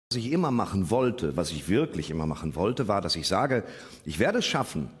Was ich immer machen wollte, was ich wirklich immer machen wollte, war, dass ich sage, ich werde es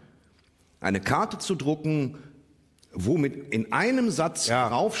schaffen, eine Karte zu drucken, wo mit in einem Satz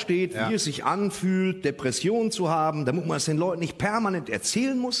draufsteht, wie es sich anfühlt, Depressionen zu haben, damit man es den Leuten nicht permanent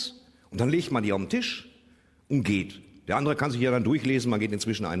erzählen muss. Und dann legt man die auf den Tisch und geht. Der andere kann sich ja dann durchlesen, man geht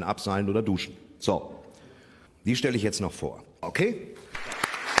inzwischen einen abseilen oder duschen. So, die stelle ich jetzt noch vor. Okay?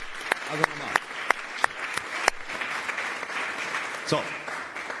 Also nochmal. So.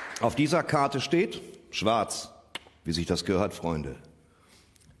 Auf dieser Karte steht, schwarz, wie sich das gehört, Freunde.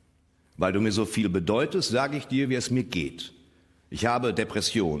 Weil du mir so viel bedeutest, sage ich dir, wie es mir geht. Ich habe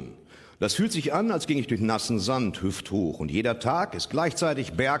Depressionen. Das fühlt sich an, als ging ich durch nassen Sand, hüfthoch. Und jeder Tag ist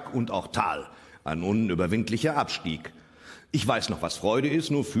gleichzeitig Berg und auch Tal. Ein unüberwindlicher Abstieg. Ich weiß noch, was Freude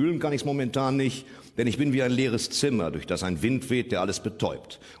ist, nur fühlen kann ich es momentan nicht. Denn ich bin wie ein leeres Zimmer, durch das ein Wind weht, der alles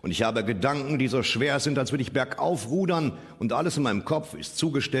betäubt. Und ich habe Gedanken, die so schwer sind, als würde ich bergauf rudern. Und alles in meinem Kopf ist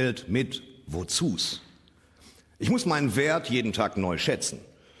zugestellt mit Wozus. Ich muss meinen Wert jeden Tag neu schätzen.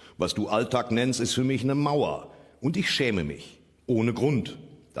 Was du Alltag nennst, ist für mich eine Mauer. Und ich schäme mich. Ohne Grund.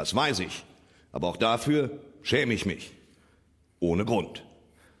 Das weiß ich. Aber auch dafür schäme ich mich. Ohne Grund.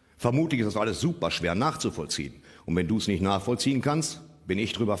 Vermutlich ist das alles super schwer nachzuvollziehen. Und wenn du es nicht nachvollziehen kannst, bin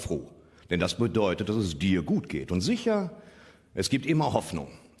ich drüber froh. Denn das bedeutet, dass es dir gut geht. Und sicher, es gibt immer Hoffnung.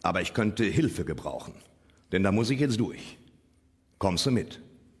 Aber ich könnte Hilfe gebrauchen. Denn da muss ich jetzt durch. Kommst du mit?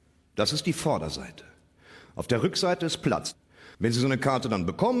 Das ist die Vorderseite. Auf der Rückseite ist Platz. Wenn Sie so eine Karte dann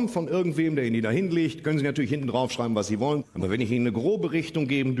bekommen von irgendwem, der Ihnen die da hinlegt, können Sie natürlich hinten drauf schreiben, was Sie wollen. Aber wenn ich Ihnen eine grobe Richtung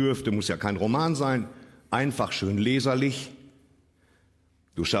geben dürfte, muss ja kein Roman sein, einfach schön leserlich.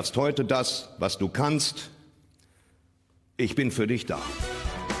 Du schaffst heute das, was du kannst. Ich bin für dich da.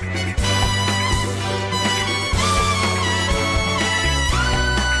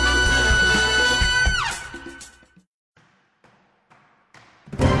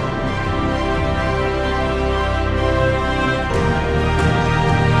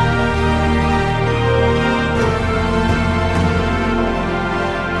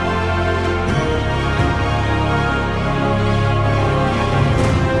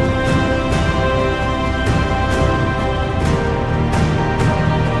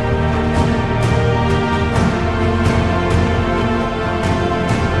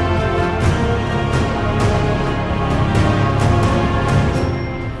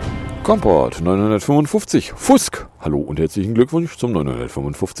 ComPod 955, Fusk. Hallo und herzlichen Glückwunsch zum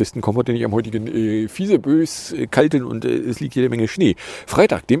 955. ComPod, den ich am heutigen fiesebös, kalten und es liegt jede Menge Schnee.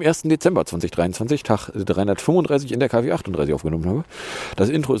 Freitag, dem 1. Dezember 2023, Tag 335 in der KW 38 aufgenommen habe. Das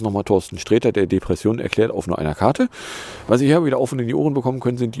Intro ist nochmal Thorsten Sträter, der Depression erklärt auf nur einer Karte. Was ich hier wieder auf und in die Ohren bekommen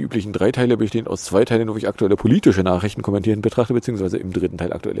können, sind die üblichen 3 Teile, bestehend aus 2 Teilen, wo ich aktuelle politische Nachrichten kommentieren betrachte, beziehungsweise im 3.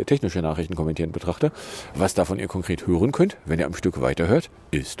 Teil aktuelle technische Nachrichten kommentieren betrachte. Was davon ihr konkret hören könnt, wenn ihr am Stück weiterhört,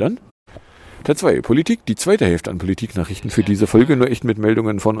 ist dann Teil 2, Politik, die zweite Hälfte an Politiknachrichten für diese Folge, nur echt mit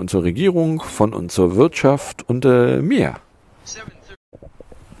Meldungen von und zur Regierung, von und zur Wirtschaft und mehr.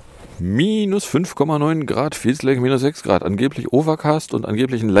 Minus 5,9 Grad, feels like minus 6 Grad, angeblich Overcast und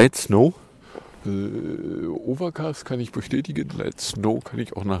angeblich ein Light Snow. Overcast kann ich bestätigen, Light Snow kann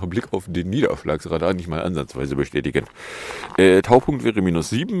ich auch nach Blick auf den Niederschlagsradar nicht mal ansatzweise bestätigen. Taupunkt wäre minus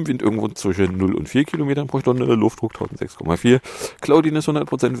 7, Wind irgendwo zwischen 0 und 4 Kilometern pro Stunde, Luftdruck 1006,4, Cloudiness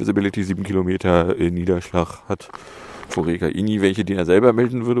 100%, Visibility 7 Kilometer, Niederschlag hat Foreka Ini, welche die er selber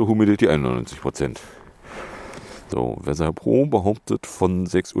melden würde, Humidity 91%. So, Weser Pro behauptet von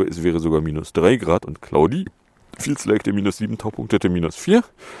 6 Uhr, es wäre sogar minus 3 Grad und cloudy, feels like der minus 7, Taupunkt hätte minus 4.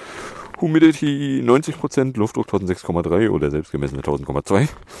 Humidity 90%, Luftdruck 1006,3 oder selbst gemessene 1000,2.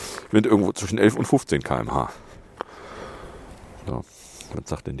 Wind irgendwo zwischen 11 und 15 km/h. So, was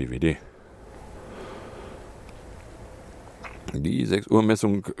sagt denn DWD? Die 6 Uhr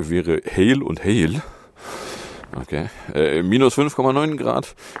Messung wäre Hail und Hail. Okay. Minus 5,9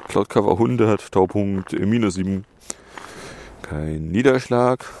 Grad, Cloud Cover 100, Taupunkt minus 7. Kein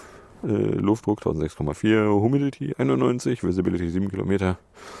Niederschlag. Luftdruck 1006,4, Humidity 91, Visibility 7 Kilometer.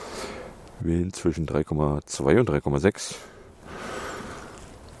 Wind zwischen 3,2 und 3,6.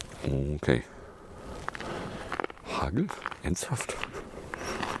 Okay. Hagel? Ernsthaft?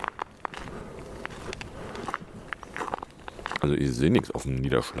 Also ich sehe nichts auf dem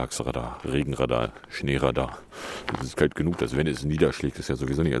Niederschlagsradar, Regenradar, Schneeradar. Es ist kalt genug, dass wenn es niederschlägt, es ja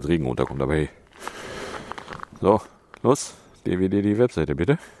sowieso nicht als Regen runterkommt. Aber hey. So, los. DWD die Webseite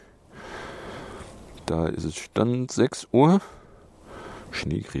bitte. Da ist es Stand 6 Uhr.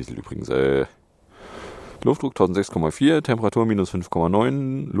 Schneekriesel übrigens. Luftdruck 1006,4, Temperatur minus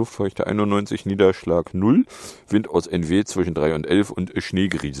 5,9, Luftfeuchte 91, Niederschlag 0, Wind aus NW zwischen 3 und 11 und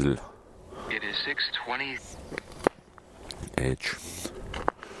Schneegriesel. Edge.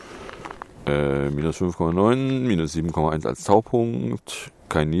 minus 5,9, minus 7,1 als Taupunkt,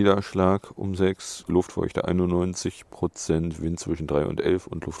 kein Niederschlag um 6, Luftfeuchte 91%, Wind zwischen 3 und 11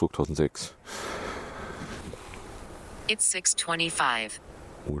 und Luftdruck 1006. It's 6:25.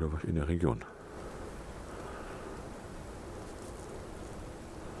 Oder was in der Region.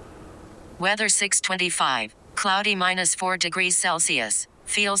 Weather 6:25. Cloudy minus 4 degrees Celsius.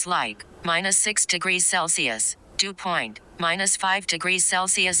 Feels like minus 6 degrees Celsius. Dew point minus 5 degrees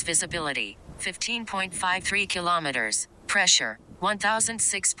Celsius. Visibility 15.53 kilometers. Pressure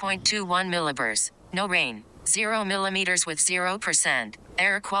 1006.21 millibars. No rain. 0 millimeters with 0%.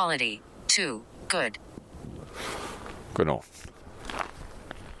 Air quality 2. Good. Genau.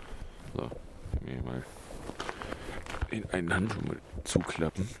 So, mir mal in einen Handschuh mal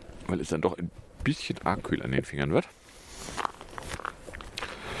zuklappen, weil es dann doch ein bisschen arg kühl an den Fingern wird.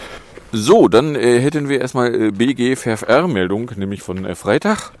 So, dann hätten wir erstmal BG-FFR-Meldung, nämlich von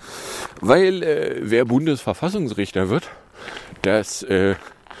Freitag, weil wer Bundesverfassungsrichter wird, das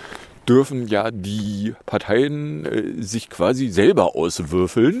dürfen ja die Parteien sich quasi selber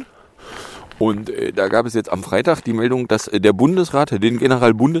auswürfeln. Und da gab es jetzt am Freitag die Meldung, dass der Bundesrat den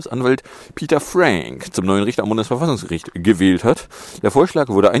Generalbundesanwalt Peter Frank zum neuen Richter am Bundesverfassungsgericht gewählt hat. Der Vorschlag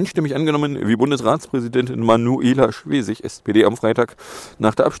wurde einstimmig angenommen, wie Bundesratspräsidentin Manuela Schwesig, SPD, am Freitag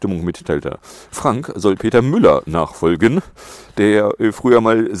nach der Abstimmung mitteilte. Frank soll Peter Müller nachfolgen, der früher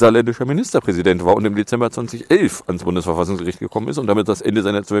mal saarländischer Ministerpräsident war und im Dezember 2011 ans Bundesverfassungsgericht gekommen ist und damit das Ende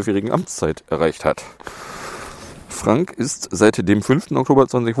seiner 12-jährigen Amtszeit erreicht hat. Frank ist seit dem 5. Oktober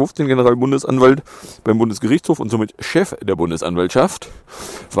 2015 Generalbundesanwalt beim Bundesgerichtshof und somit Chef der Bundesanwaltschaft,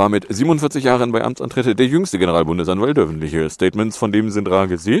 war mit 47 Jahren bei Amtsantritt der jüngste Generalbundesanwalt. Öffentliche Statements von dem sind rar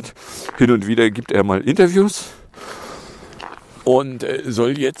gesät. Hin und wieder gibt er mal Interviews und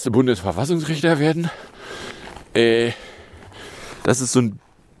soll jetzt Bundesverfassungsrichter werden. Dass es so ein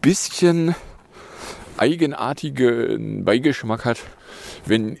bisschen eigenartigen Beigeschmack hat,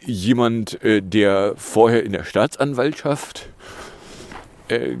 wenn jemand, der vorher in der Staatsanwaltschaft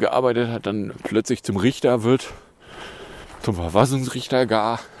gearbeitet hat, dann plötzlich zum Richter wird, zum Verfassungsrichter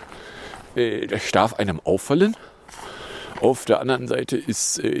gar, das darf einem auffallen. Auf der anderen Seite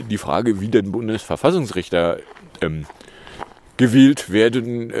ist die Frage, wie denn Bundesverfassungsrichter gewählt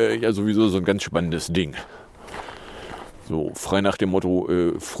werden, ja sowieso so ein ganz spannendes Ding. So frei nach dem Motto,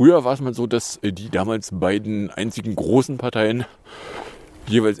 früher war es mal so, dass die damals beiden einzigen großen Parteien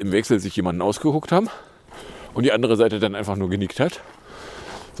jeweils im Wechsel sich jemanden ausgeguckt haben und die andere Seite dann einfach nur genickt hat.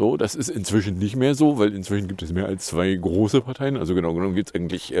 So, das ist inzwischen nicht mehr so, weil inzwischen gibt es mehr als 2 große Parteien. Also genau genommen gibt es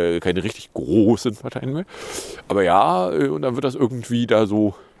eigentlich keine richtig großen Parteien mehr. Aber ja, und dann wird das irgendwie da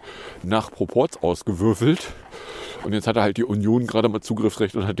so nach Proporz ausgewürfelt. Und jetzt hat er halt die Union gerade mal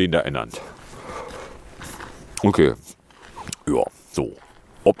Zugriffsrecht und hat den da ernannt. Okay. Ja, so.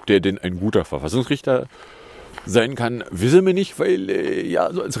 Ob der denn ein guter Verfassungsrichter sein kann, wissen wir nicht, weil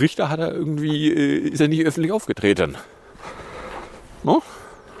ja, so als Richter hat er irgendwie, ist er nicht öffentlich aufgetreten. No?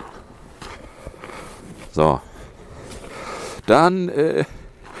 So. Dann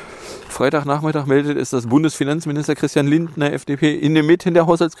Freitagnachmittag meldet es, dass Bundesfinanzminister Christian Lindner, FDP, inmitten der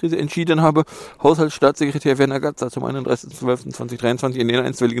Haushaltskrise entschieden habe, Haushaltsstaatssekretär Werner Gatzer zum 31.12.2023 in den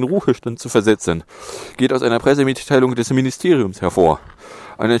einstweiligen Ruhestand zu versetzen. Geht aus einer Pressemitteilung des Ministeriums hervor.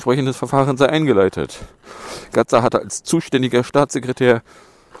 Ein entsprechendes Verfahren sei eingeleitet. Gatzer hatte als zuständiger Staatssekretär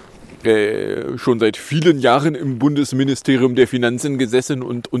schon seit vielen Jahren im Bundesministerium der Finanzen gesessen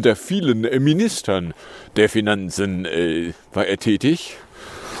und unter vielen Ministern der Finanzen war er tätig.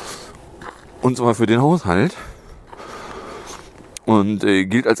 Und zwar für den Haushalt. Und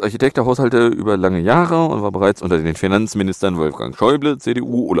gilt als Architekt der Haushalte über lange Jahre und war bereits unter den Finanzministern Wolfgang Schäuble,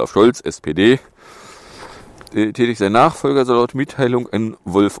 CDU, Olaf Scholz, SPD, tätig. Sein Nachfolger soll laut Mitteilung ein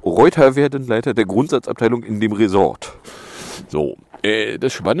Wolf Reuter werden, Leiter der Grundsatzabteilung in dem Ressort. So,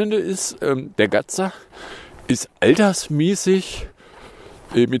 das Spannende ist, der Gatzer ist altersmäßig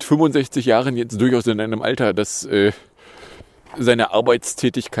mit 65 Jahren jetzt durchaus in einem Alter, das seine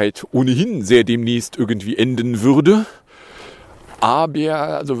Arbeitstätigkeit ohnehin sehr demnächst irgendwie enden würde. Aber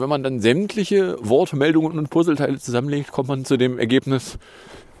also wenn man dann sämtliche Wortmeldungen und Puzzleteile zusammenlegt, kommt man zu dem Ergebnis,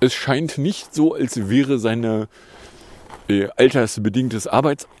 es scheint nicht so, als wäre seine altersbedingtes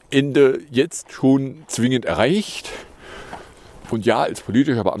Arbeitsende jetzt schon zwingend erreicht. Und ja, als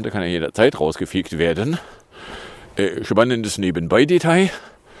politischer Beamter kann er jederzeit rausgefegt werden. Spannendes Nebenbei-Detail,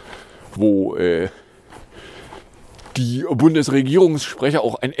 wo die Bundesregierungssprecher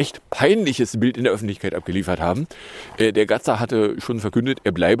auch ein echt peinliches Bild in der Öffentlichkeit abgeliefert haben. Der Gatzer hatte schon verkündet,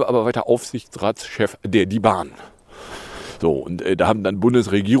 er bleibe aber weiter Aufsichtsratschef der Bahn. So, und da haben dann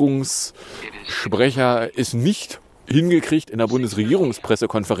Bundesregierungssprecher es nicht hingekriegt in der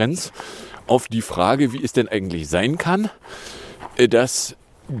Bundesregierungspressekonferenz auf die Frage, wie es denn eigentlich sein kann, dass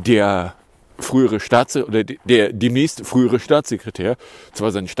der demnächst frühere Staatssekretär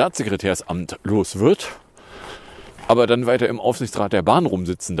zwar sein Staatssekretärsamt los wird, aber dann weiter im Aufsichtsrat der Bahn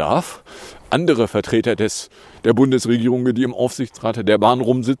rumsitzen darf. Andere Vertreter der Bundesregierung, die im Aufsichtsrat der Bahn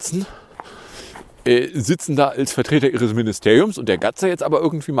rumsitzen, sitzen da als Vertreter ihres Ministeriums und der Gatzer jetzt aber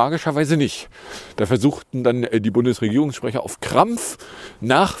irgendwie magischerweise nicht. Da versuchten dann die Bundesregierungssprecher auf Krampf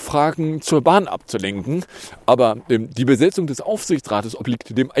Nachfragen zur Bahn abzulenken, aber die Besetzung des Aufsichtsrates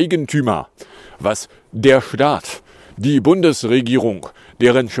obliegt dem Eigentümer, was der Staat, die Bundesregierung,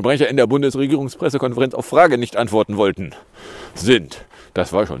 deren Sprecher in der Bundesregierungspressekonferenz auf Frage nicht antworten wollten, sind.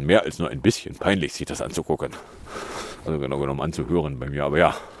 Das war schon mehr als nur ein bisschen peinlich, sich das anzugucken. Also genau genommen anzuhören bei mir, aber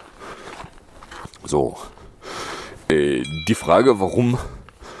ja. So, die Frage, warum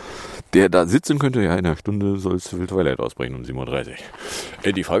der da sitzen könnte, ja, in einer Stunde soll es Wild Twilight ausbrechen um 7.30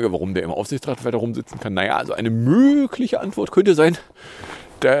 Uhr. Die Frage, warum der im Aufsichtsrat weiter rumsitzen kann, naja, also eine mögliche Antwort könnte sein,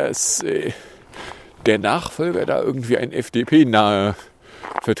 dass der Nachfolger da irgendwie ein FDP-naher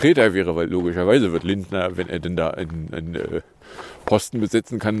Vertreter wäre, weil logischerweise wird Lindner, wenn er denn da einen Posten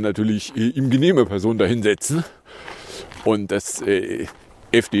besetzen kann, natürlich ihm genehme Person da hinsetzen. Und dass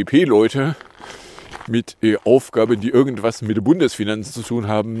FDP-Leute mit Aufgaben, die irgendwas mit Bundesfinanzen zu tun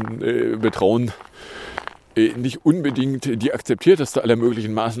haben, betrauen, nicht unbedingt die akzeptierteste aller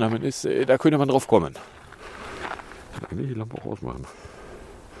möglichen Maßnahmen ist, da könnte man drauf kommen. Ich kann eigentlich die Lampe auch ausmachen.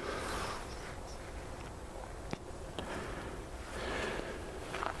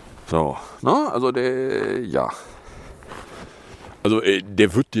 So, na, also der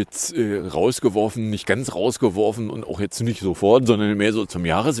wird jetzt rausgeworfen, nicht ganz rausgeworfen und auch jetzt nicht sofort, sondern mehr so zum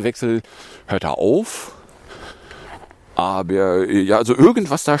Jahreswechsel hört er auf. Aber ja, also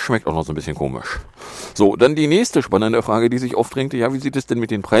irgendwas da schmeckt auch noch so ein bisschen komisch. So, dann die nächste spannende Frage, die sich aufdrängte. Ja, wie sieht es denn mit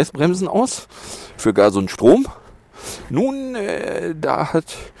den Preisbremsen aus für Gas und Strom? Nun, da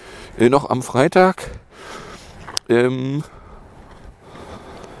hat noch am Freitag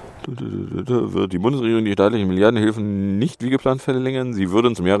wird die Bundesregierung die staatlichen Milliardenhilfen nicht wie geplant verlängern. Sie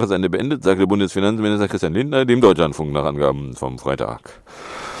würden zum Jahresende beendet, sagte Bundesfinanzminister Christian Lindner dem Deutschlandfunk nach Angaben vom Freitag.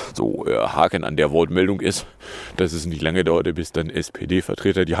 So, Haken an der Wortmeldung ist, dass es nicht lange dauerte, bis dann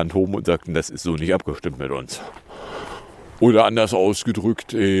SPD-Vertreter die Hand hoben und sagten, das ist so nicht abgestimmt mit uns. Oder anders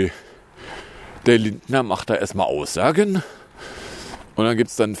ausgedrückt, der Lindner macht da erstmal Aussagen. Und dann gibt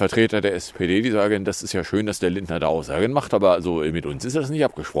es dann Vertreter der SPD, die sagen, das ist ja schön, dass der Lindner da Aussagen macht, aber also mit uns ist das nicht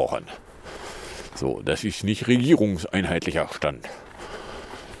abgesprochen. So, das ist nicht regierungseinheitlicher Stand.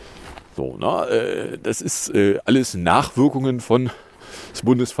 So, das ist alles Nachwirkungen von, das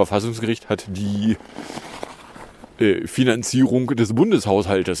Bundesverfassungsgericht hat die Finanzierung des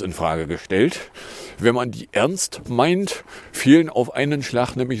Bundeshaushaltes in Frage gestellt. Wenn man die ernst meint, fehlen auf einen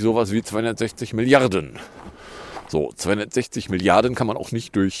Schlag nämlich sowas wie 260 Milliarden. So, 260 Milliarden kann man auch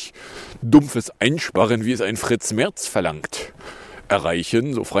nicht durch dumpfes Einsparen, wie es ein Fritz Merz verlangt,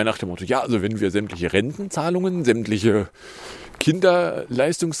 erreichen. So frei nach dem Motto, ja, also wenn wir sämtliche Rentenzahlungen, sämtliche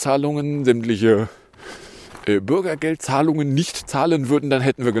Kinderleistungszahlungen, sämtliche Bürgergeldzahlungen nicht zahlen würden, dann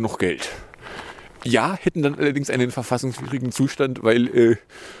hätten wir genug Geld. Ja, hätten dann allerdings einen verfassungswidrigen Zustand, weil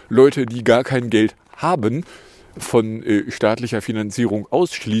Leute, die gar kein Geld haben, von staatlicher Finanzierung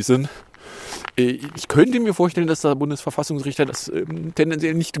ausschließen. Ich könnte mir vorstellen, dass der Bundesverfassungsrichter das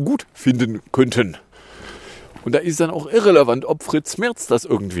tendenziell nicht gut finden könnten. Und da ist dann auch irrelevant, ob Fritz Merz das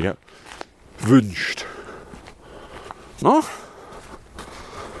irgendwer wünscht. Na?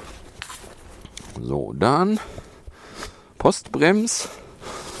 So, dann Postbrems.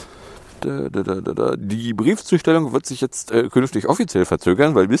 Die Briefzustellung wird sich jetzt künftig offiziell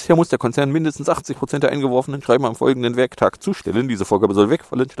verzögern, weil bisher muss der Konzern mindestens 80% der eingeworfenen Schreiben am folgenden Werktag zustellen. Diese Vorgabe soll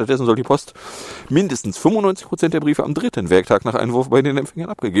wegfallen. Stattdessen soll die Post mindestens 95% der Briefe am 3. Werktag nach Einwurf bei den Empfängern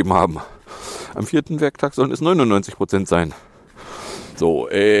abgegeben haben. Am 4. Werktag sollen es 99% sein. So,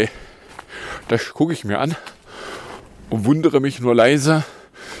 das gucke ich mir an und wundere mich nur leise.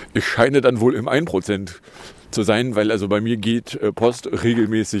 Ich scheine dann wohl im 1% zu sein, weil also bei mir geht Post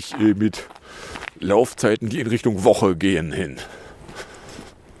regelmäßig mit Laufzeiten, die in Richtung Woche gehen, hin.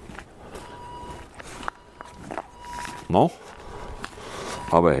 No?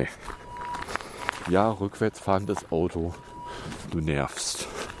 Aber hey. Ja, rückwärts fahrendes Auto. Du nervst.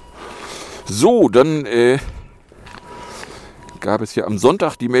 So, dann gab es hier am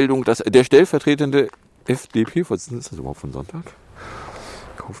Sonntag die Meldung, dass der stellvertretende FDP-Vorsitzende, ist das überhaupt von Sonntag?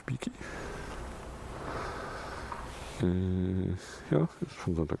 Kaufbiki? Ja, ist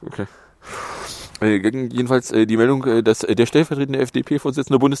schon Sonntag, okay. Jedenfalls die Meldung, dass der stellvertretende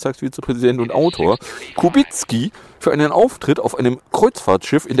FDP-Vorsitzende, Bundestagsvizepräsident und Autor Kubicki für einen Auftritt auf einem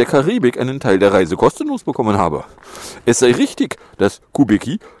Kreuzfahrtschiff in der Karibik einen Teil der Reise kostenlos bekommen habe. Es sei richtig, dass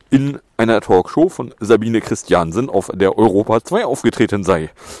Kubicki in einer Talkshow von Sabine Christiansen auf der Europa 2 aufgetreten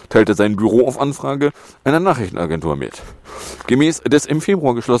sei, teilte sein Büro auf Anfrage einer Nachrichtenagentur mit. Gemäß des im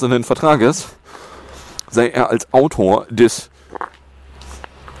Februar geschlossenen Vertrages sei er als Autor des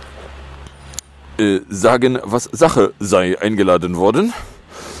Sagen, was Sache sei, eingeladen worden.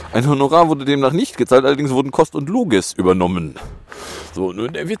 Ein Honorar wurde demnach nicht gezahlt, allerdings wurden Kost und Logis übernommen. So,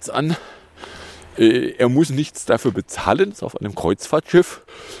 nun der Witz an, er muss nichts dafür bezahlen, dass auf einem Kreuzfahrtschiff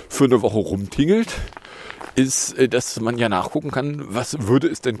für eine Woche rumtingelt, ist, dass man ja nachgucken kann, was würde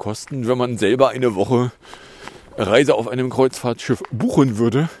es denn kosten, wenn man selber eine Woche Reise auf einem Kreuzfahrtschiff buchen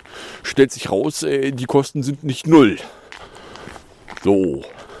würde. Stellt sich raus, die Kosten sind nicht null. So.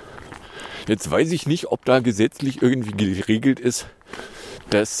 Jetzt weiß ich nicht, ob da gesetzlich irgendwie geregelt ist,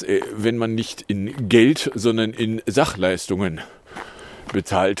 dass wenn man nicht in Geld, sondern in Sachleistungen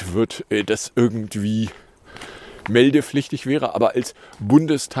bezahlt wird, das irgendwie meldepflichtig wäre. Aber als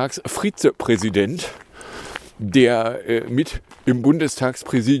Bundestagsvizepräsident, der mit im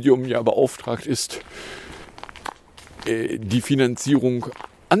Bundestagspräsidium ja beauftragt ist, die Finanzierung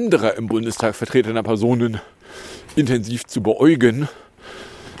anderer im Bundestag vertretener Personen intensiv zu beäugen,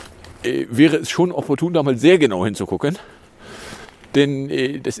 wäre es schon opportun, da mal sehr genau hinzugucken.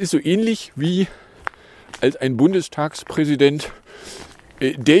 Denn das ist so ähnlich wie als ein Bundestagspräsident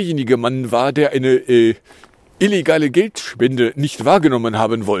derjenige Mann war, der eine illegale Geldspende nicht wahrgenommen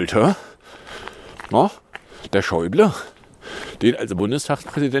haben wollte. Na, der Schäuble, den als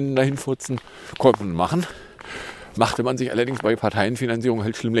Bundestagspräsidenten dahin furzen, konnte man machen. Machte man sich allerdings bei Parteienfinanzierung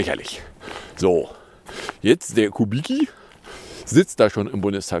halt schlimm lächerlich. So, jetzt der Kubicki sitzt da schon im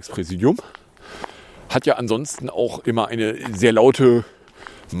Bundestagspräsidium, hat ja ansonsten auch immer eine sehr laute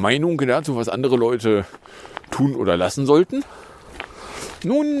Meinung dazu, was andere Leute tun oder lassen sollten.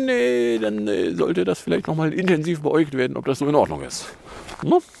 Nun, dann sollte das vielleicht nochmal intensiv beäugt werden, ob das so in Ordnung ist.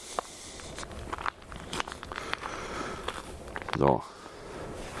 Hm? So.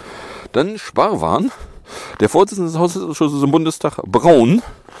 Dann Sparwahn. Der Vorsitzende des Haushaltsausschusses im Bundestag, Braun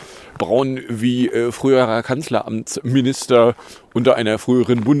wie früherer Kanzleramtsminister unter einer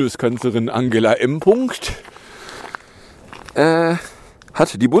früheren Bundeskanzlerin Angela M.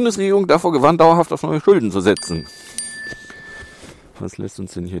 Hat die Bundesregierung davor gewarnt, dauerhaft auf neue Schulden zu setzen. Was lässt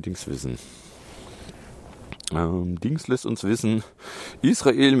uns denn hier Dings wissen? Dings lässt uns wissen,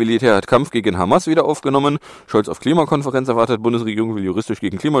 Israel-Militär hat Kampf gegen Hamas wieder aufgenommen. Scholz auf Klimakonferenz erwartet, Bundesregierung will juristisch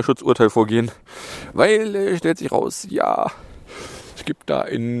gegen Klimaschutzurteil vorgehen. Weil, stellt sich raus, ja, es gibt da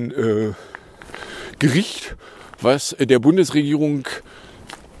ein Gericht, was der Bundesregierung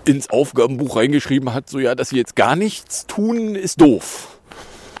ins Aufgabenbuch reingeschrieben hat, so ja, dass sie jetzt gar nichts tun, ist doof.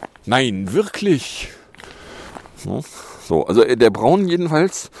 Nein, wirklich. So, also der Braun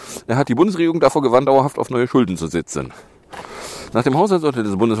jedenfalls, er hat die Bundesregierung davor gewarnt, dauerhaft auf neue Schulden zu setzen. Nach dem Haushaltsurteil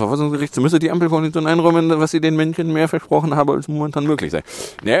des Bundesverfassungsgerichts müsse die Ampelkoalition einräumen, was sie den Menschen mehr versprochen habe, als momentan möglich sei.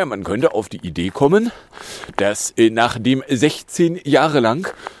 Naja, man könnte auf die Idee kommen, dass nachdem 16 Jahre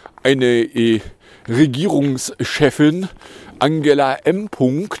lang eine Regierungschefin Angela M.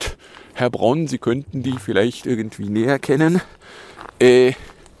 Herr Braun, Sie könnten die vielleicht irgendwie näher kennen,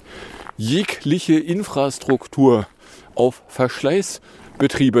 jegliche Infrastruktur auf Verschleiß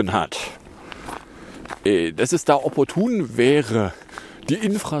betrieben hat. Dass es da opportun wäre, die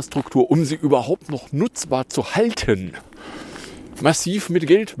Infrastruktur, um sie überhaupt noch nutzbar zu halten, massiv mit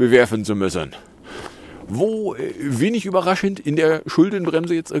Geld bewerfen zu müssen. Wo, wenig überraschend, in der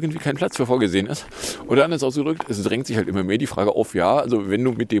Schuldenbremse jetzt irgendwie kein Platz für vorgesehen ist. Oder anders ausgedrückt, es drängt sich halt immer mehr die Frage auf, ja, also wenn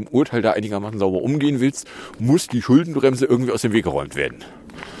du mit dem Urteil da einigermaßen sauber umgehen willst, muss die Schuldenbremse irgendwie aus dem Weg geräumt werden.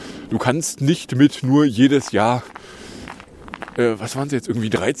 Du kannst nicht mit nur jedes Jahr, was waren es jetzt, irgendwie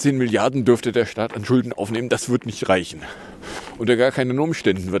 13 Milliarden dürfte der Staat an Schulden aufnehmen, das wird nicht reichen. Unter gar keinen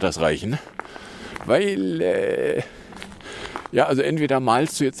Umständen wird das reichen, weil, ja, also entweder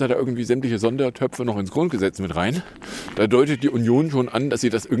malst du jetzt da irgendwie sämtliche Sondertöpfe noch ins Grundgesetz mit rein, da deutet die Union schon an, dass sie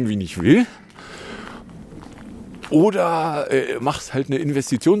das irgendwie nicht will, oder machst halt eine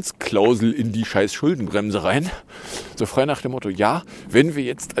Investitionsklausel in die scheiß Schuldenbremse rein, so frei nach dem Motto, ja, wenn wir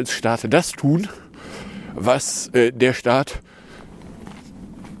jetzt als Staat das tun, was der Staat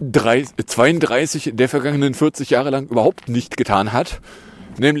 32 der vergangenen 40 Jahre lang überhaupt nicht getan hat,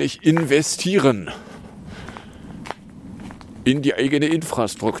 nämlich investieren in die eigene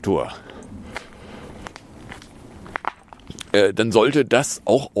Infrastruktur, dann sollte das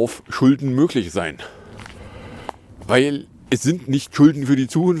auch auf Schulden möglich sein. Weil es sind nicht Schulden für die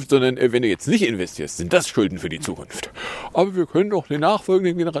Zukunft, sondern wenn du jetzt nicht investierst, sind das Schulden für die Zukunft. Aber wir können doch den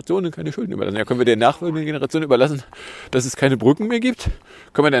nachfolgenden Generationen keine Schulden überlassen. Ja, können wir der nachfolgenden Generation überlassen, dass es keine Brücken mehr gibt?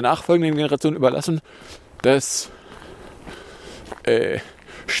 Können wir der nachfolgenden Generation überlassen, dass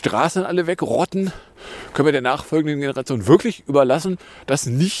Straßen alle wegrotten? Können wir der nachfolgenden Generation wirklich überlassen, dass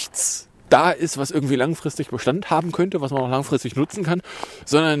nichts da ist, was irgendwie langfristig Bestand haben könnte, was man auch langfristig nutzen kann,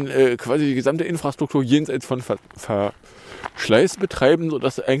 sondern quasi die gesamte Infrastruktur jenseits von Verschleiß betreiben,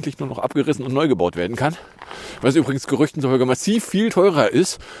 sodass eigentlich nur noch abgerissen und neu gebaut werden kann. Was übrigens Gerüchten zufolge massiv viel teurer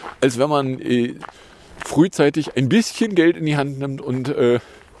ist, als wenn man frühzeitig ein bisschen Geld in die Hand nimmt und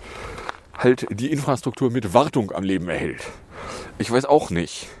halt die Infrastruktur mit Wartung am Leben erhält. Ich weiß auch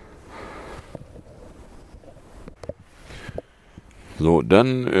nicht. So,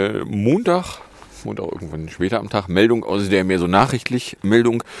 dann Montag irgendwann später am Tag, Meldung aus der mehr so nachrichtlich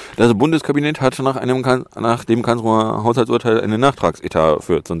Meldung. Das Bundeskabinett hat nach dem Karlsruher Haushaltsurteil einen Nachtragsetat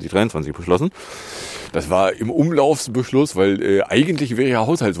für 2023 beschlossen. Das war im Umlaufsbeschluss, weil eigentlich wäre ja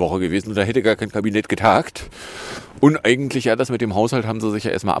Haushaltswoche gewesen und da hätte gar kein Kabinett getagt. Und eigentlich, ja, das mit dem Haushalt haben sie sich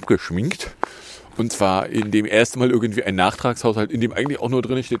ja erstmal abgeschminkt. Und zwar in dem ersten Mal irgendwie ein Nachtragshaushalt, in dem eigentlich auch nur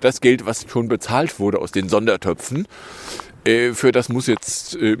drin steht, das Geld, was schon bezahlt wurde aus den Sondertöpfen. Für das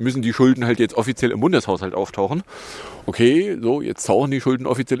müssen die Schulden halt jetzt offiziell im Bundeshaushalt auftauchen. Okay, so, jetzt tauchen die Schulden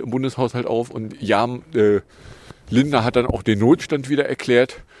offiziell im Bundeshaushalt auf und ja, Lindner hat dann auch den Notstand wieder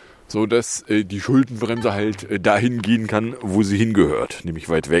erklärt, so dass die Schuldenbremse halt dahin gehen kann, wo sie hingehört, nämlich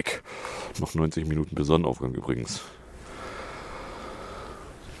weit weg. Noch 90 Minuten bis Sonnenaufgang übrigens.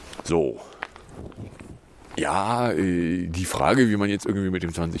 So. Ja, die Frage, wie man jetzt irgendwie mit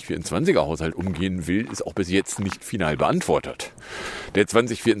dem 2024er Haushalt umgehen will, ist auch bis jetzt nicht final beantwortet. Der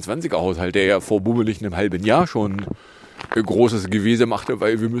 2024er Haushalt, der ja vor bummelig einem halben Jahr schon großes Gewese machte,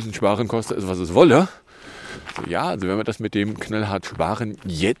 weil wir müssen sparen, koste es, was es wolle. Ja, also wenn wir das mit dem knallhart Sparen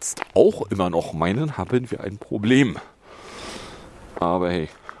jetzt auch immer noch meinen, haben wir ein Problem. Aber hey.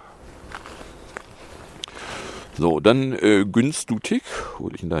 So, dann Günst-Dutig. Wo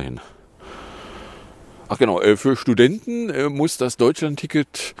hol ich ihn da hin? Ach genau, für Studenten muss das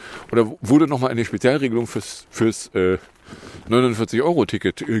Deutschland-Ticket oder wurde nochmal eine Spezialregelung fürs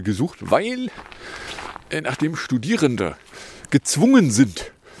 49-Euro-Ticket gesucht, weil nachdem Studierende gezwungen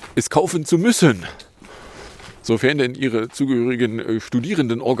sind, es kaufen zu müssen, sofern denn ihre zugehörigen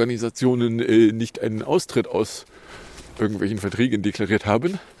Studierendenorganisationen nicht einen Austritt aus irgendwelchen Verträgen deklariert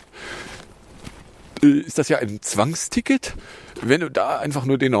haben, ist das ja ein Zwangsticket. Wenn du da einfach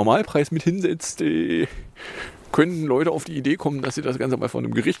nur den Normalpreis mit hinsetzt, könnten Leute auf die Idee kommen, dass sie das Ganze mal von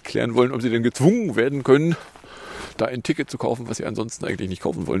einem Gericht klären wollen, ob sie denn gezwungen werden können, da ein Ticket zu kaufen, was sie ansonsten eigentlich nicht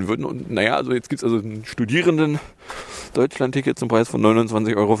kaufen wollen würden. Und naja, also jetzt gibt es also ein Studierenden-Deutschland-Ticket zum Preis von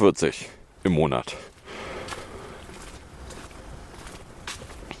 29,40 Euro im Monat.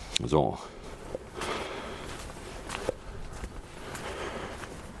 So.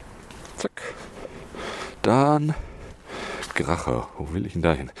 Zack. Dann Rache. Wo will ich denn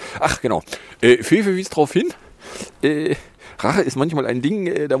da hin? Ach, genau. Fefe wies drauf hin. Rache ist manchmal ein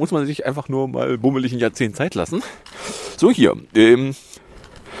Ding, da muss man sich einfach nur mal bummelig ein Jahrzehnt Zeit lassen. So, hier.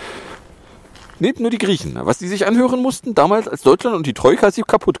 Nehmt nur die Griechen, was die sich anhören mussten, damals als Deutschland und die Troika sie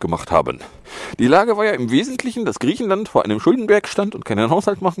kaputt gemacht haben. Die Lage war ja im Wesentlichen, dass Griechenland vor einem Schuldenberg stand und keinen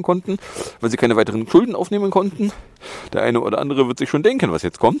Haushalt machen konnten, weil sie keine weiteren Schulden aufnehmen konnten. Der eine oder andere wird sich schon denken, was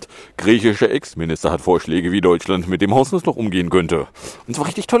jetzt kommt. Griechischer Ex-Minister hat Vorschläge, wie Deutschland mit dem Haushaltsloch umgehen könnte. Und zwar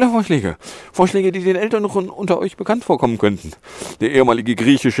richtig tolle Vorschläge. Vorschläge, die den Eltern noch unter euch bekannt vorkommen könnten. Der ehemalige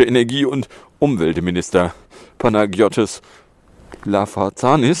griechische Energie- und Umweltminister Panagiotis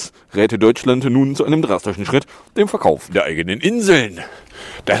Lafazanis räte Deutschland nun zu einem drastischen Schritt, dem Verkauf der eigenen Inseln.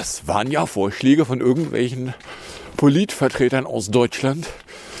 Das waren ja Vorschläge von irgendwelchen Politvertretern aus Deutschland,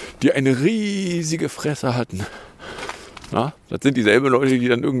 die eine riesige Fresse hatten. Na, das sind dieselben Leute, die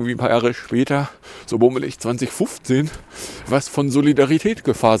dann irgendwie ein paar Jahre später, so bummelig 2015, was von Solidarität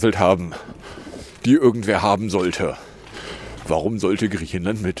gefaselt haben, die irgendwer haben sollte. Warum sollte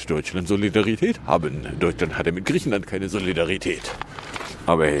Griechenland mit Deutschland Solidarität haben? Deutschland hatte mit Griechenland keine Solidarität.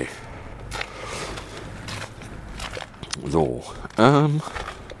 Aber hey. So. Aber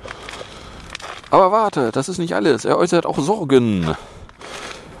warte, das ist nicht alles. Er äußert auch Sorgen.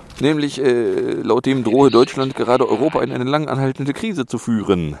 Nämlich, laut dem drohe Deutschland gerade Europa in eine lang anhaltende Krise zu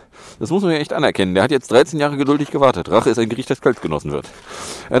führen. Das muss man ja echt anerkennen. Der hat jetzt 13 Jahre geduldig gewartet. Rache ist ein Gericht, das kalt genossen wird.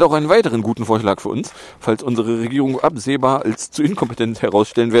 Er hat auch einen weiteren guten Vorschlag für uns. Falls unsere Regierung absehbar als zu inkompetent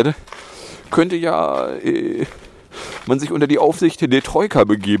herausstellen werde, könnte ja man sich unter die Aufsicht der Troika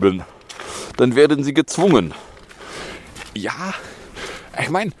begeben. Dann werden sie gezwungen. Ja, ich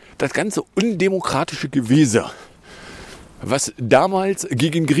meine, das ganze undemokratische Gewese was damals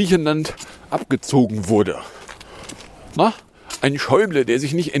gegen Griechenland abgezogen wurde. Na? Ein Schäuble, der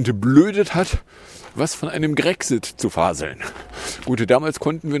sich nicht entblödet hat, was von einem Grexit zu faseln. Gut, damals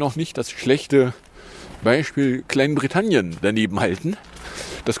konnten wir noch nicht das schlechte Beispiel Kleinbritannien daneben halten.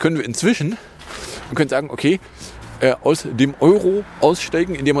 Das können wir inzwischen und können sagen, okay, aus dem Euro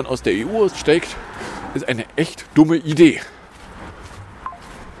aussteigen, indem man aus der EU aussteigt, ist eine echt dumme Idee.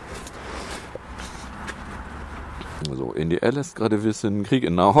 Also, NDR lässt gerade wissen, Krieg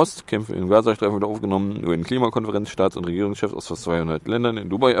in Nahost, Kämpfe im Gazastreifen wieder aufgenommen, UN-Klimakonferenz, Staats- und Regierungschefs aus fast 200 Ländern in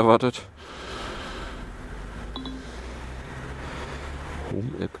Dubai erwartet.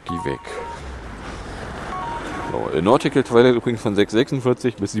 Home-App, geh weg. So, Nordticket Twilight übrigens von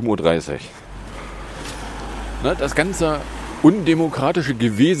 6.46 bis 7.30 Uhr. Na, das ganze undemokratische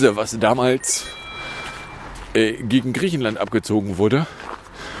Gewese, was damals gegen Griechenland abgezogen wurde,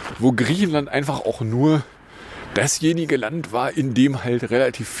 wo Griechenland einfach auch nur dasjenige Land war, in dem halt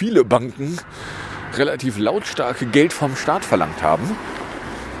relativ viele Banken relativ lautstarke Geld vom Staat verlangt haben.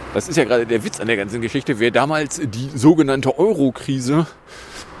 Das ist ja gerade der Witz an der ganzen Geschichte. Wer damals die sogenannte Euro-Krise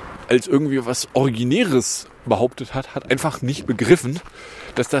als irgendwie was Originäres behauptet hat, hat einfach nicht begriffen,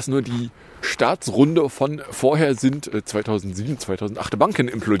 dass das nur die Staatsrunde von vorher sind 2007, 2008 Banken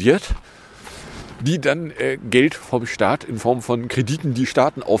implodiert, die dann Geld vom Staat in Form von Krediten, die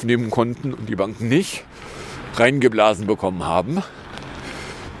Staaten aufnehmen konnten und die Banken nicht, reingeblasen bekommen haben.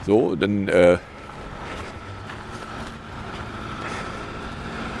 So, dann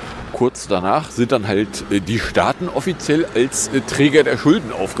kurz danach sind dann halt die Staaten offiziell als Träger der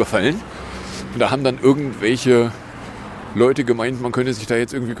Schulden aufgefallen. Und da haben dann irgendwelche Leute gemeint, man könne sich da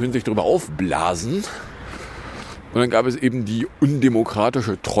jetzt irgendwie künstlich drüber aufblasen. Und dann gab es eben die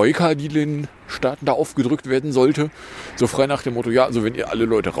undemokratische Troika, die den Staaten da aufgedrückt werden sollte. So frei nach dem Motto, ja, also wenn ihr alle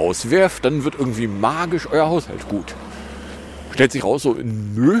Leute rauswerft, dann wird irgendwie magisch euer Haushalt gut. Stellt sich raus, so,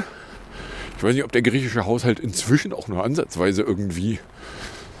 nö. Ich weiß nicht, ob der griechische Haushalt inzwischen auch nur ansatzweise irgendwie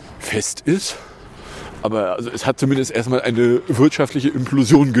fest ist. Aber also es hat zumindest erstmal eine wirtschaftliche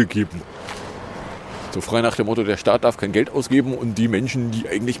Implosion gegeben. So frei nach dem Motto, der Staat darf kein Geld ausgeben und die Menschen, die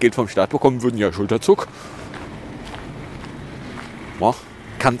eigentlich Geld vom Staat bekommen würden, ja, Schulterzuck. Ja,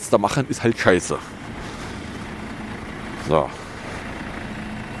 kannst du machen, ist halt scheiße. So.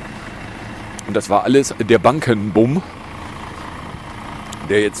 Und das war alles der Bankenbumm,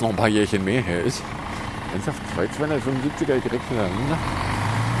 der jetzt noch ein paar Jährchen mehr her ist. Ernsthaft, 275er direkt hintereinander?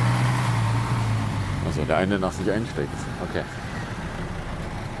 Also der eine nach sich einsteigt. Okay.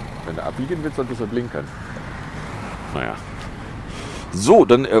 Wenn du abbiegen willst, solltest du blinken. Naja. So,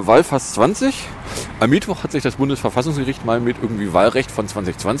 dann Wahlfass 20. Am Mittwoch hat sich das Bundesverfassungsgericht mal mit irgendwie Wahlrecht von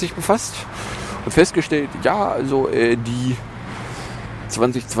 2020 befasst und festgestellt, ja, also die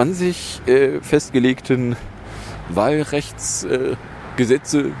 2020 festgelegten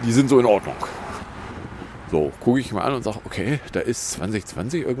Wahlrechtsgesetze, die sind so in Ordnung. So, gucke ich mal an und sage, okay, da ist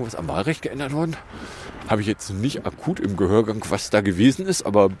 2020 irgendwas am Wahlrecht geändert worden. Habe ich jetzt nicht akut im Gehörgang, was da gewesen ist,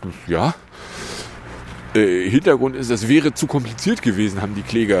 aber ja. Hintergrund ist, es wäre zu kompliziert gewesen, haben die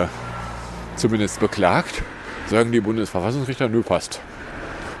Kläger zumindest beklagt. Sagen die Bundesverfassungsrichter, nö, passt.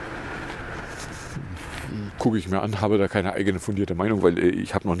 Gucke ich mir an, habe da keine eigene fundierte Meinung, weil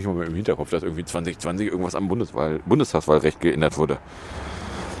ich habe noch nicht mal mehr im Hinterkopf, dass irgendwie 2020 irgendwas am Bundestagswahlrecht geändert wurde.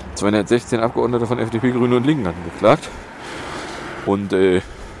 216 Abgeordnete von FDP, Grüne und Linken hatten geklagt. Und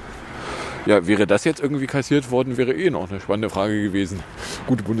ja, wäre das jetzt irgendwie kassiert worden, wäre noch eine spannende Frage gewesen.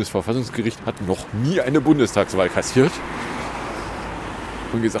 Gut, Bundesverfassungsgericht hat noch nie eine Bundestagswahl kassiert.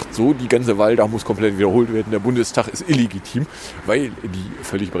 Und gesagt, so, die ganze Wahl, da muss komplett wiederholt werden. Der Bundestag ist illegitim, weil die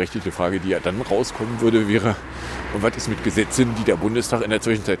völlig berechtigte Frage, die ja dann rauskommen würde, wäre, und was ist mit Gesetzen, die der Bundestag in der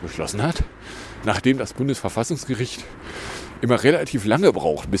Zwischenzeit beschlossen hat? Nachdem das Bundesverfassungsgericht immer relativ lange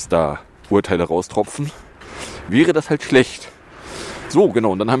braucht, bis da Urteile raustropfen, wäre das halt schlecht. So,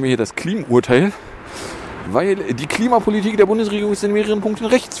 genau, und dann haben wir hier das Klim-Urteil, weil die Klimapolitik der Bundesregierung ist in mehreren Punkten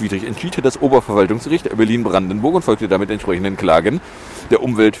rechtswidrig, entschied das Oberverwaltungsgericht Berlin-Brandenburg und folgte damit entsprechenden Klagen der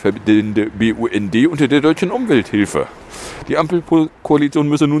Umweltverbände BUND und der Deutschen Umwelthilfe. Die Ampelkoalition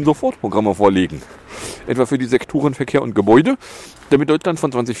müsse nun sofort Programme vorlegen, etwa für die Sektoren Verkehr und Gebäude, damit Deutschland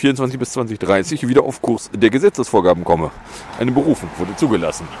von 2024 bis 2030 wieder auf Kurs der Gesetzesvorgaben komme. Eine Berufung wurde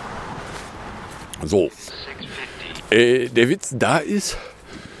zugelassen. So. Der Witz da ist,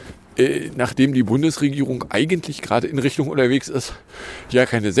 nachdem die Bundesregierung eigentlich gerade in Richtung unterwegs ist, ja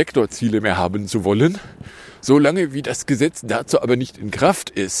keine Sektorziele mehr haben zu wollen, solange wie das Gesetz dazu aber nicht in Kraft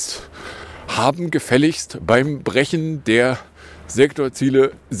ist, haben gefälligst beim Brechen der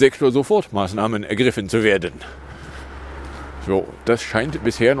Sektorziele Sektorsofortmaßnahmen ergriffen zu werden. So, das scheint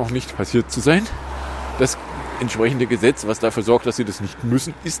bisher noch nicht passiert zu sein. Das entsprechende Gesetz, was dafür sorgt, dass sie das nicht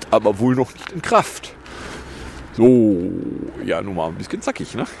müssen, ist aber wohl noch nicht in Kraft. So, ja, nun mal ein bisschen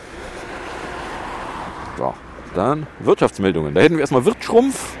zackig, ne? So, dann Wirtschaftsmeldungen. Da hätten wir erstmal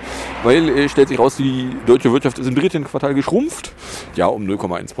Wirtschrumpf, weil stellt sich raus, die deutsche Wirtschaft ist im dritten Quartal geschrumpft. Ja, um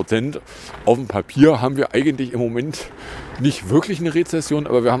 0,1%. Auf dem Papier haben wir eigentlich im Moment nicht wirklich eine Rezession,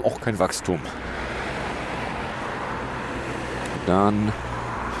 aber wir haben auch kein Wachstum. Dann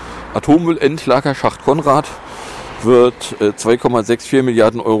Atommüllendlager Schacht Konrad wird 2,64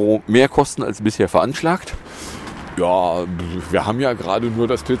 Milliarden Euro mehr kosten als bisher veranschlagt. Ja, wir haben ja gerade nur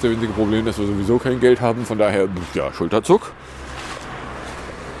das klitzewinzige Problem, dass wir sowieso kein Geld haben. Von daher, ja, Schulterzuck.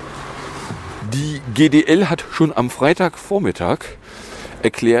 Die GDL hat schon am Freitagvormittag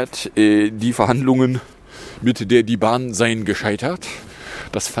erklärt, die Verhandlungen mit der die Bahn seien gescheitert.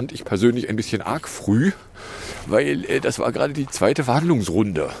 Das fand ich persönlich ein bisschen arg früh, weil das war gerade die zweite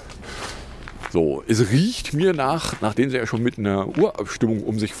Verhandlungsrunde. So, es riecht mir nachdem sie ja schon mit einer Urabstimmung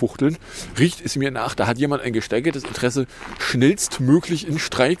um sich fuchteln, riecht es mir nach, da hat jemand ein gesteigertes Interesse, schnellstmöglich in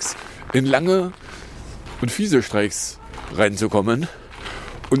Streiks, in lange und fiese Streiks reinzukommen.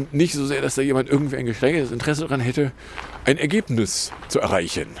 Und nicht so sehr, dass da jemand irgendwie ein gesteigertes Interesse daran hätte, ein Ergebnis zu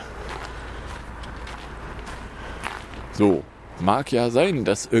erreichen. So, mag ja sein,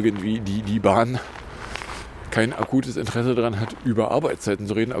 dass irgendwie die Bahn kein akutes Interesse daran hat, über Arbeitszeiten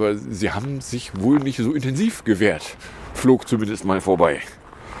zu reden, aber sie haben sich wohl nicht so intensiv gewehrt. Flog zumindest mal vorbei.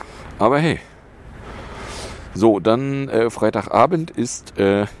 Aber hey. So, dann Freitagabend ist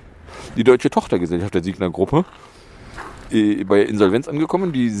die deutsche Tochtergesellschaft der Signa-Gruppe bei Insolvenz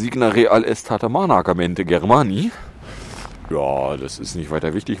angekommen, die Signa Real Estata Managamente Germani. Ja, das ist nicht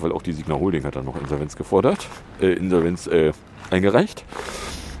weiter wichtig, weil auch die Signa Holding hat dann noch Insolvenz gefordert, eingereicht.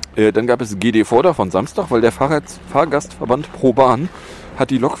 Dann gab es GD-Vorder von Samstag, weil der Fahrgastverband Pro Bahn hat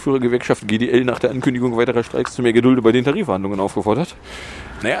die Lokführergewerkschaft GDL nach der Ankündigung weiterer Streiks zu mehr Geduld bei den Tarifverhandlungen aufgefordert.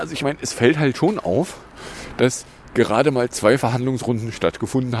 Naja, also ich meine, es fällt halt schon auf, dass gerade mal 2 Verhandlungsrunden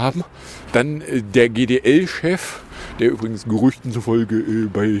stattgefunden haben. Dann der GDL-Chef, der übrigens Gerüchten zufolge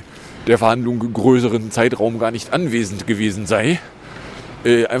bei der Verhandlung größeren Zeitraum gar nicht anwesend gewesen sei,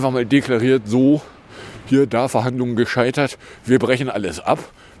 einfach mal deklariert, so, hier, da Verhandlungen gescheitert, wir brechen alles ab,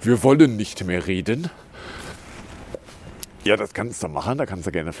 wir wollen nicht mehr reden. Ja, das kannst du machen, da kannst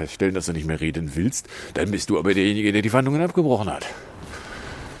du gerne feststellen, dass du nicht mehr reden willst. Dann bist du aber derjenige, der die Verhandlungen abgebrochen hat.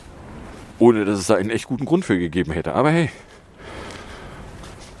 Ohne dass es da einen echt guten Grund für gegeben hätte. Aber hey.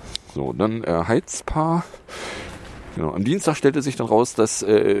 So, dann Heizpaar. Genau, am Dienstag stellte sich dann raus, dass,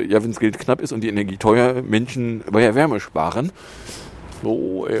 wenn das Geld knapp ist und die Energie teuer, Menschen bei der Wärme sparen.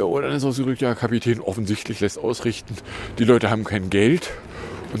 So, und dann ist ausgedrückt, ja, Kapitän offensichtlich lässt ausrichten, die Leute haben kein Geld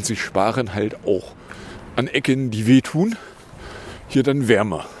und sie sparen halt auch an Ecken, die wehtun. Hier dann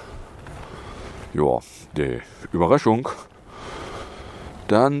Wärme. Ja, die Überraschung.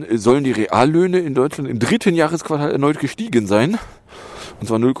 Dann sollen die Reallöhne in Deutschland im dritten Jahresquartal erneut gestiegen sein. Und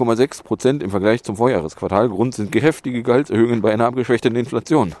zwar 0,6% im Vergleich zum Vorjahresquartal. Grund sind heftige Gehaltserhöhungen bei einer abgeschwächten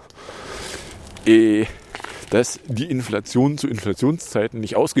Inflation. Dass die Inflation zu Inflationszeiten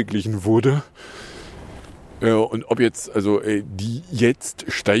nicht ausgeglichen wurde. Und ob jetzt also die jetzt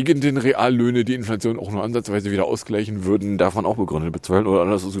steigenden Reallöhne die Inflation auch nur ansatzweise wieder ausgleichen würden, darf man auch begründet bezweifeln. Oder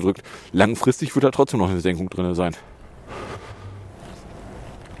anders ausgedrückt, langfristig wird da trotzdem noch eine Senkung drin sein.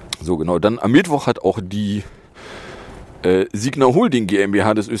 So, genau. Dann am Mittwoch hat auch die Signa Holding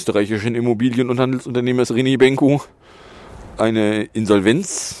GmbH des österreichischen Immobilien- und Handelsunternehmers René Benko eine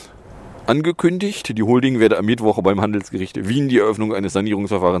Insolvenz angekündigt. Die Holding werde am Mittwoch beim Handelsgericht Wien die Eröffnung eines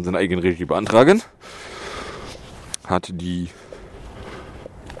Sanierungsverfahrens in Eigenregie beantragen. Hat die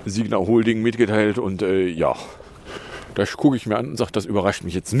Signa Holding mitgeteilt und das gucke ich mir an und sage, das überrascht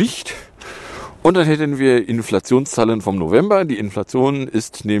mich jetzt nicht. Und dann hätten wir Inflationszahlen vom November. Die Inflation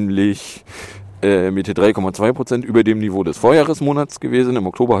ist nämlich mit 3,2% über dem Niveau des Vorjahresmonats gewesen. Im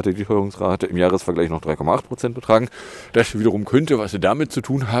Oktober hatte die Teuerungsrate im Jahresvergleich noch 3,8% betragen. Das wiederum könnte was damit zu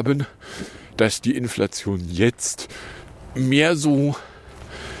tun haben, dass die Inflation jetzt mehr so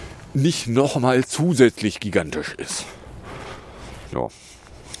nicht nochmal zusätzlich gigantisch ist. Ja,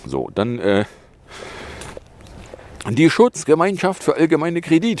 so, dann die Schutzgemeinschaft für allgemeine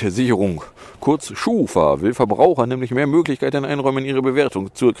Kreditsicherung, kurz SCHUFA, will Verbraucher nämlich mehr Möglichkeiten einräumen, ihre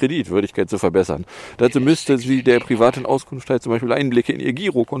Bewertung zur Kreditwürdigkeit zu verbessern. Dazu müsste sie der privaten Auskunft zum Beispiel Einblicke in ihr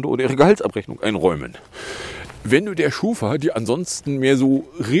Girokonto oder ihre Gehaltsabrechnung einräumen. Wenn du der SCHUFA, die ansonsten mehr so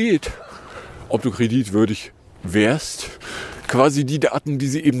rät, ob du kreditwürdig wärst, quasi die Daten, die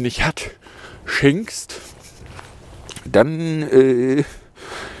sie eben nicht hat, schenkst, dann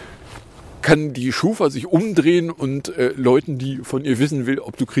kann die Schufa sich umdrehen und Leuten, die von ihr wissen will,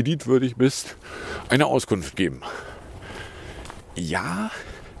 ob du kreditwürdig bist, eine Auskunft geben. Ja,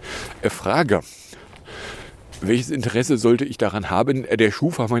 Frage. Welches Interesse sollte ich daran haben, der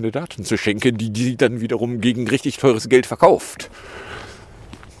Schufa meine Daten zu schenken, die sie dann wiederum gegen richtig teures Geld verkauft?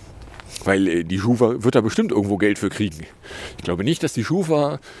 Weil die Schufa wird da bestimmt irgendwo Geld für kriegen. Ich glaube nicht, dass die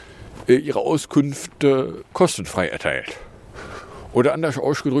Schufa ihre Auskünfte kostenfrei erteilt. Oder anders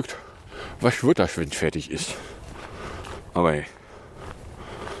ausgedrückt, was wird das, wenn es fertig ist? Aber hey.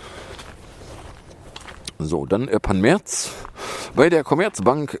 So, dann Pan März. Bei der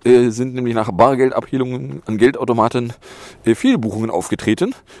Commerzbank sind nämlich nach Bargeldabholungen an Geldautomaten Fehlbuchungen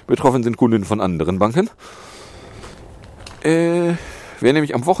aufgetreten. Betroffen sind Kunden von anderen Banken. Wer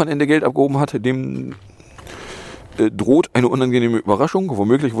nämlich am Wochenende Geld abgehoben hat, dem droht eine unangenehme Überraschung.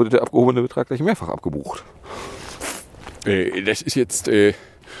 Womöglich wurde der abgehobene Betrag gleich mehrfach abgebucht. Das ist jetzt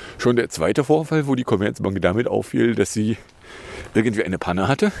schon der zweite Vorfall, wo die Commerzbank damit auffiel, dass sie irgendwie eine Panne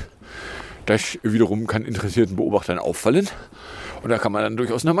hatte. Das wiederum kann interessierten Beobachtern auffallen. Und da kann man dann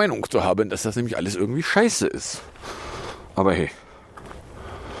durchaus eine Meinung zu haben, dass das nämlich alles irgendwie scheiße ist. Aber hey.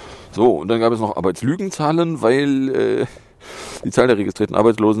 So, und dann gab es noch Arbeitslügenzahlen, weil die Zahl der registrierten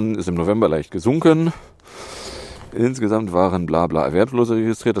Arbeitslosen ist im November leicht gesunken. Insgesamt waren Blabla Erwerbslose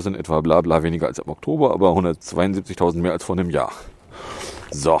registriert. Das sind etwa Blabla weniger als im Oktober, aber 172.000 mehr als vor einem Jahr.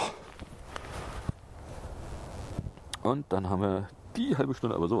 So. Und dann haben wir die halbe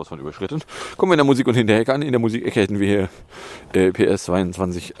Stunde aber sowas von überschritten. Kommen wir in der Musik und Hinterecke an. In der Musikecke hätten wir hier PS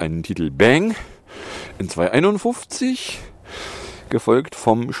 22 einen Titel Bang in 251, gefolgt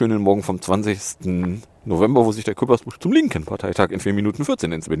vom schönen Morgen vom 20. November, wo sich der Küppersbusch zum linken Parteitag in 4 Minuten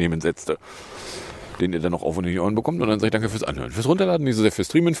 14 ins Benehmen setzte. Den ihr dann noch auf und in die Ohren bekommt. Und dann sage ich danke fürs Anhören, fürs Runterladen, nicht so sehr fürs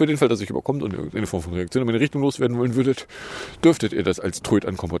Streamen. Für den Fall, dass ihr überkommt und irgendeine Form von Reaktion in meine Richtung loswerden wollen würdet, dürftet ihr das als Tröd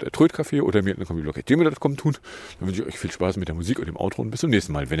an ComPod@Trödcafé oder mir an computerblog@gmail.com tun. Dann wünsche ich euch viel Spaß mit der Musik und dem Outro und bis zum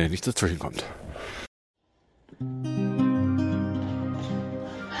nächsten Mal, wenn ihr nichts dazwischen kommt.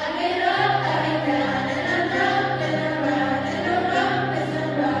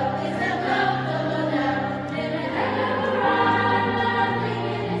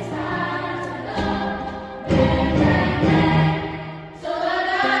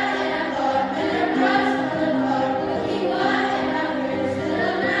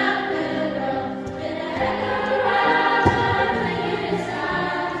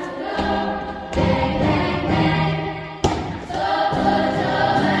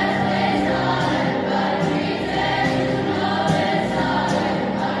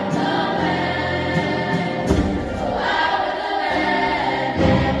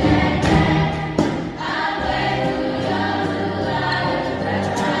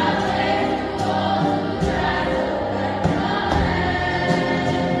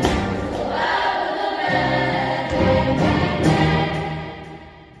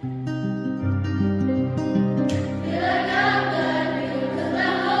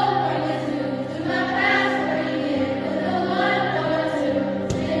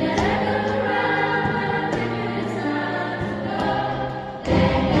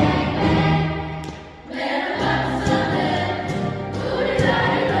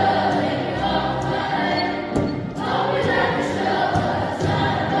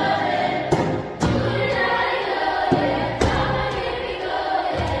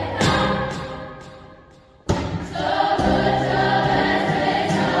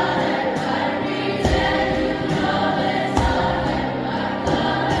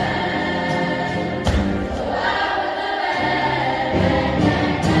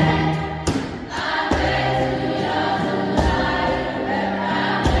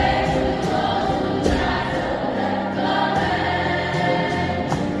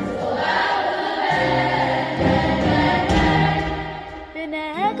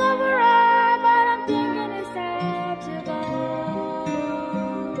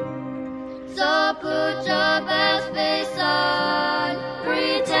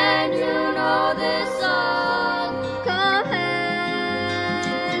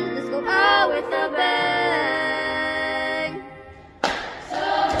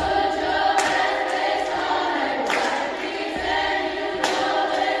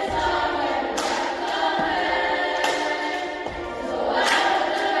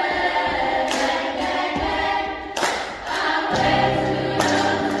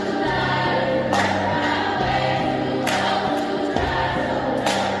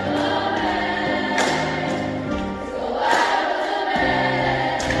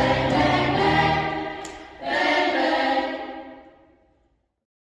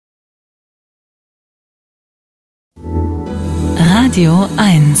 Radio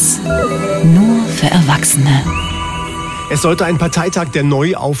 1. Nur für Erwachsene. Es sollte ein Parteitag der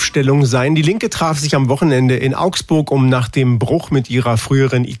Neuaufstellung sein. Die Linke traf sich am Wochenende in Augsburg, um nach dem Bruch mit ihrer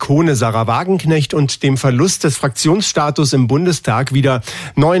früheren Ikone Sarah Wagenknecht und dem Verlust des Fraktionsstatus im Bundestag wieder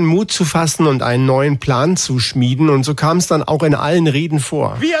neuen Mut zu fassen und einen neuen Plan zu schmieden. Und so kam es dann auch in allen Reden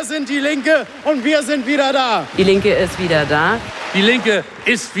vor. Wir sind die Linke und wir sind wieder da. Die Linke ist wieder da. Die Linke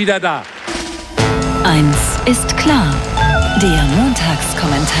ist wieder da. Eins ist klar. Der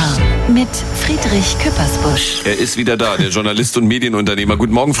Montagskommentar mit Friedrich Küppersbusch. Er ist wieder da, der Journalist und Medienunternehmer.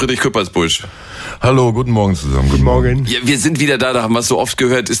 Guten Morgen, Friedrich Küppersbusch. Hallo, guten Morgen zusammen. Guten Morgen. Ja, wir sind wieder da haben wir es so oft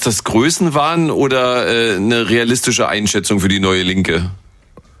gehört. Ist das Größenwahn oder eine realistische Einschätzung für die neue Linke?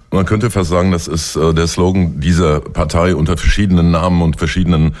 Man könnte fast sagen, das ist der Slogan dieser Partei unter verschiedenen Namen und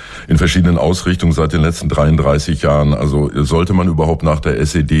in verschiedenen Ausrichtungen seit den letzten 33 Jahren. Also sollte man überhaupt nach der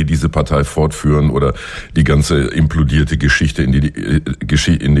SED diese Partei fortführen oder die ganze implodierte Geschichte in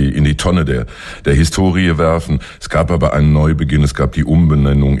die Tonne der Historie werfen. Es gab aber einen Neubeginn, es gab die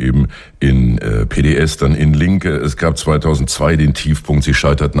Umbenennung eben in PDS, dann in Linke. Es gab 2002 den Tiefpunkt, sie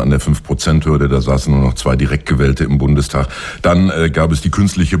scheiterten an der 5%-Hürde, da saßen nur noch 2 Direktgewählte im Bundestag. Dann gab es die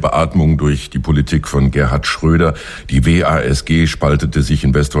künstliche Beatmung durch die Politik von Gerhard Schröder. Die WASG spaltete sich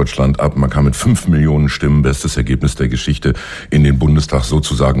in Westdeutschland ab. Man kam mit 5 Millionen Stimmen, bestes Ergebnis der Geschichte, in den Bundestag,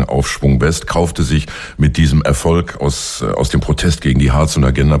 sozusagen auf Schwung West, kaufte sich mit diesem Erfolg aus dem Protest gegen die Hartz- und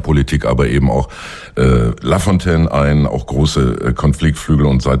Agenda-Politik, aber eben auch Lafontaine ein, auch große Konfliktflügel,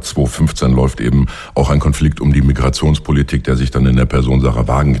 und seit 2015 läuft eben auch ein Konflikt um die Migrationspolitik, der sich dann in der Person Sarah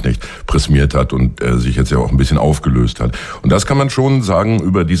Wagenknecht präsmiert hat und sich jetzt ja auch ein bisschen aufgelöst hat. Und das kann man schon sagen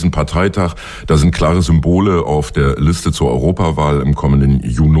über diesen Parteitag. Da sind klare Symbole auf der Liste zur Europawahl im kommenden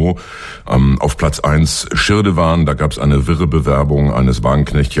Juni. Auf Platz 1 Schirdewan, da gab es eine wirre Bewerbung eines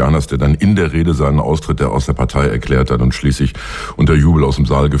Wagenknechtianers, der dann in der Rede seinen Austritt aus der Partei erklärt hat und schließlich unter Jubel aus dem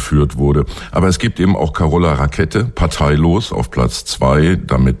Saal geführt wurde. Aber es gibt eben auch Carola Rakete, parteilos, auf Platz 2,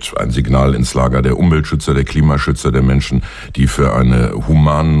 damit ein Signal ins Lager der Umweltschützer, der Klimaschützer, der Menschen, die für einen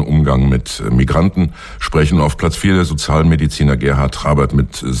humanen Umgang mit Migranten sprechen. Und auf Platz 4 der Sozialmediziner Gerhard Trabert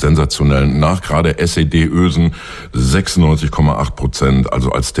mit sensationellen Nachgrade SED-Ösen 96,8%,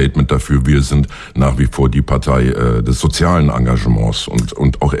 also als Statement dafür, wir sind nach wie vor die Partei des sozialen Engagements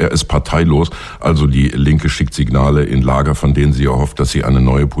und auch er ist parteilos, also die Linke schickt Signale in Lager, von denen sie erhofft, dass sie eine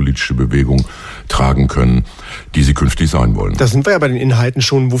neue politische Bewegung tragen können, die sie künftig sein wollen. Da sind wir ja bei den Inhalten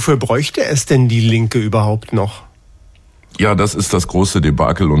schon. Wofür bräuchte es denn die Linke überhaupt noch? Ja, das ist das große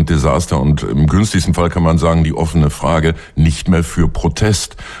Debakel und Desaster und im günstigsten Fall kann man sagen, die offene Frage nicht mehr für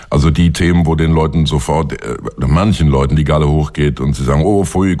Protest. Also die Themen, wo den Leuten sofort, manchen Leuten die Galle hochgeht und sie sagen, oh,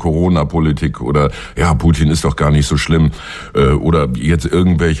 pfui, Corona-Politik oder ja, Putin ist doch gar nicht so schlimm oder jetzt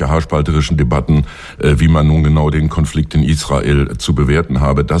irgendwelche haarspalterischen Debatten, wie man nun genau den Konflikt in Israel zu bewerten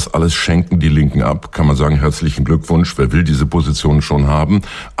habe. Das alles schenken die Linken ab. Kann man sagen, herzlichen Glückwunsch, wer will diese Position schon haben.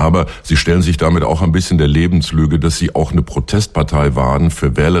 Aber sie stellen sich damit auch ein bisschen der Lebenslüge, dass sie auch eine Protestpartei waren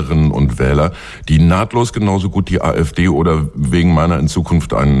für Wählerinnen und Wähler, die nahtlos genauso gut die AfD oder wegen meiner in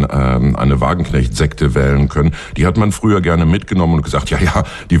Zukunft eine Wagenknecht-Sekte wählen können. Die hat man früher gerne mitgenommen und gesagt, ja,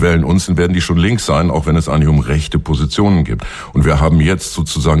 die wählen uns, dann werden die schon links sein, auch wenn es eigentlich um rechte Positionen geht. Und wir haben jetzt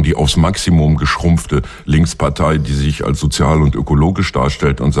sozusagen die aufs Maximum geschrumpfte Linkspartei, die sich als sozial und ökologisch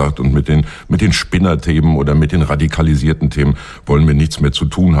darstellt und sagt, und mit den Spinnerthemen oder mit den radikalisierten Themen wollen wir nichts mehr zu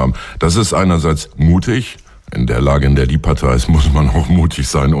tun haben. Das ist einerseits mutig. In der Lage, in der die Partei ist, muss man auch mutig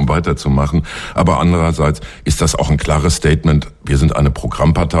sein, um weiterzumachen. Aber andererseits ist das auch ein klares Statement. Wir sind eine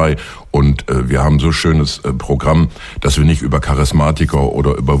Programmpartei und wir haben so schönes Programm, dass wir nicht über Charismatiker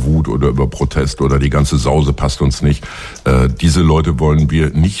oder über Wut oder über Protest oder die ganze Sause passt uns nicht. Diese Leute wollen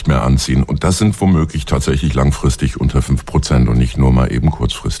wir nicht mehr anziehen. Und das sind womöglich tatsächlich langfristig unter 5% und nicht nur mal eben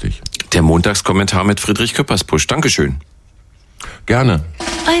kurzfristig. Der Montagskommentar mit Friedrich Küppersbusch. Dankeschön. Gerne.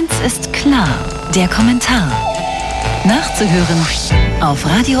 Eins ist klar, der Kommentar. Nachzuhören auf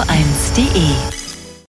radio1.de.